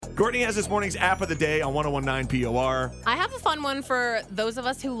Courtney has this morning's app of the day on 1019 POR. I have a fun one for those of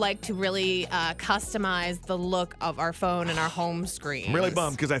us who like to really customize the look of our phone and our home screen. I'm really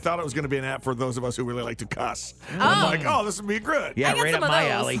bummed because I thought it was going to be an app for those of us who really like to cuss. Oh. I'm like, oh, this would be good. Yeah, I got right some up of my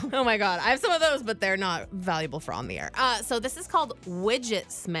those. alley. Oh my God. I have some of those, but they're not valuable for on the air. So this is called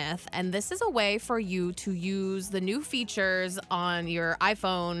Widget Smith, and this is a way for you to use the new features on your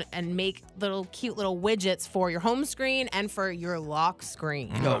iPhone and make cute little widgets for your home screen and for your lock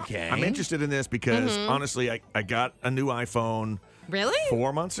screen. Okay. I'm interested in this because honestly, I got a new iPhone Really?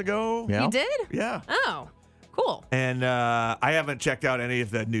 4 months ago. Yeah. You did? Yeah. Oh, cool. And I haven't checked out any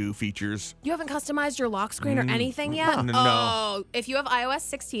of the new features. You haven't customized your lock screen or anything yet? No. Oh, if you have iOS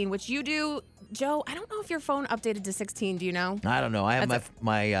 16, which you do, Joe, I don't know if your phone updated to 16. Do you know? I don't know. I have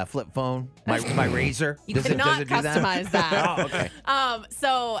my flip phone, my Razor. You Does cannot it do that? customize that. Oh, okay.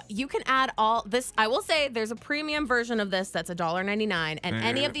 So you can add all this. I will say there's a premium version of this that's $1.99. And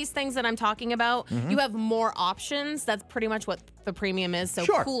any of these things that I'm talking about, you have more options. That's pretty much what the premium is. So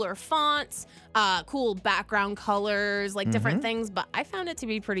Sure. cooler fonts, cool background colors, like different things. But I found it to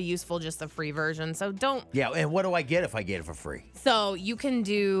be pretty useful, just the free version. So don't. Yeah, and what do I get if I get it for free? So you can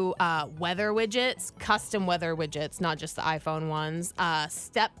do weather widgets, custom weather widgets, not just the iPhone ones,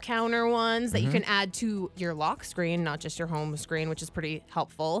 step counter ones that you can add to your lock screen, not just your home screen, which is pretty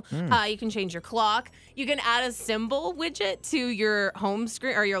helpful. You can change your clock. You can add a symbol widget to your home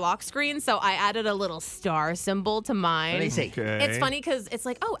screen or your lock screen. So I added a little star symbol to mine. Let me see. Okay. It's funny because it's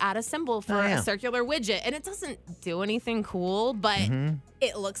like, oh, add a symbol for Oh, yeah. a circular widget. And it doesn't do anything cool, but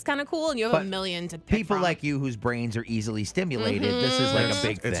it looks kind of cool. And you have But a million to pick People from. like you whose brains are easily stimulated, this is like a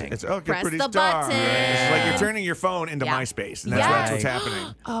big thing. It's okay, Press pretty the star. button. It's like you're turning your phone into Yeah. MySpace, and that's what's Right.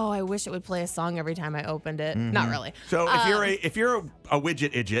 happening. Oh, I wish it would play a song every time I opened it. Not really. So if you're a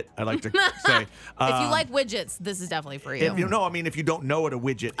widget idjit, I like to say, If you like widgets, this is definitely for you. if you know, I mean, if you don't know what a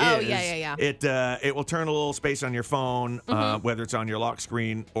widget Oh, is, yeah. it will turn a little space on your phone, whether it's on your lock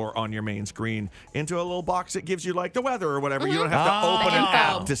screen or on your main screen, into a little box that gives you like the weather or whatever. You don't have to Oh. open The an info.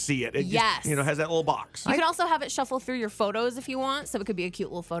 app to see it. It Yes. just, has that little box. You can also have it shuffle through your photos if you want. So it could be a cute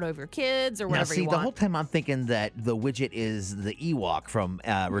little photo of your kids or Now, whatever see, you the want. whole time I'm thinking that the widget is the Ewok from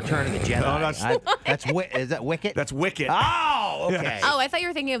Return of the Jedi. No, that's- Is that Wicket? That's Wicket. Oh, okay. Oh, I thought you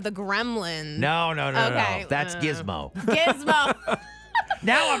were thinking of the Gremlin. No. Okay. That's Gizmo. Gizmo.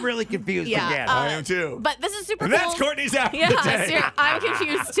 Now I'm really confused Yeah, again. I am too. But this is super And cool. that's Courtney's app Yeah, of the day. I'm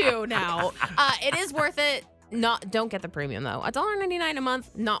confused too now. It is worth it. Don't get the premium though. $1.99 a month,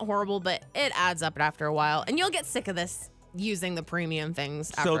 not horrible, but it adds up after a while, and you'll get sick of this using the premium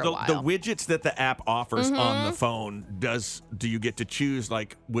things after So a the while. widgets that the app offers on the phone, do you get to choose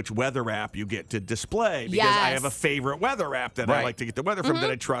like which weather app you get to display? Because I have a Yes. favorite weather app that I Right. like to get the weather from that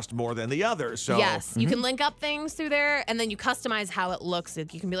I trust more than the others. So Yes, you can link up things through there, and then you customize how it looks.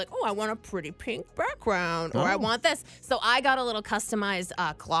 Like you can be like, oh, I want a pretty pink background, or I want this. So I got a little customized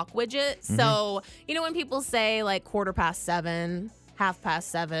clock widget. So, when people say like 7:15,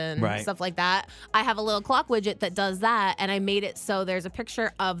 7:30, Right. stuff like that, I have a little clock widget that does that, and I made it so there's a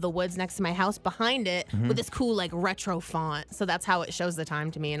picture of the woods next to my house behind it with this cool like retro font. So that's how it shows the time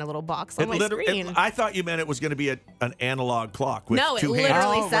to me in a little box on my screen. I thought you meant it was going to be an analog clock with No, it two hands.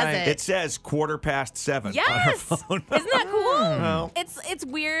 literally Oh, says right. it. It says 7:15 on her Yes! phone. Isn't that cool? No. It's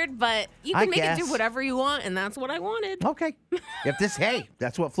weird, but you I can make it do guess. whatever you want, and that's what I wanted. Okay.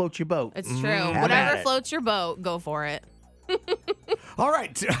 That's what floats your boat. It's true. Have at Whatever it. floats your boat, go for it. All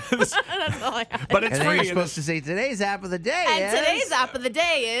right. That's all I have. But it's And then free. you're supposed to say today's app of the day And is... today's app of the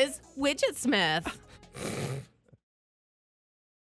day is Widget Smith.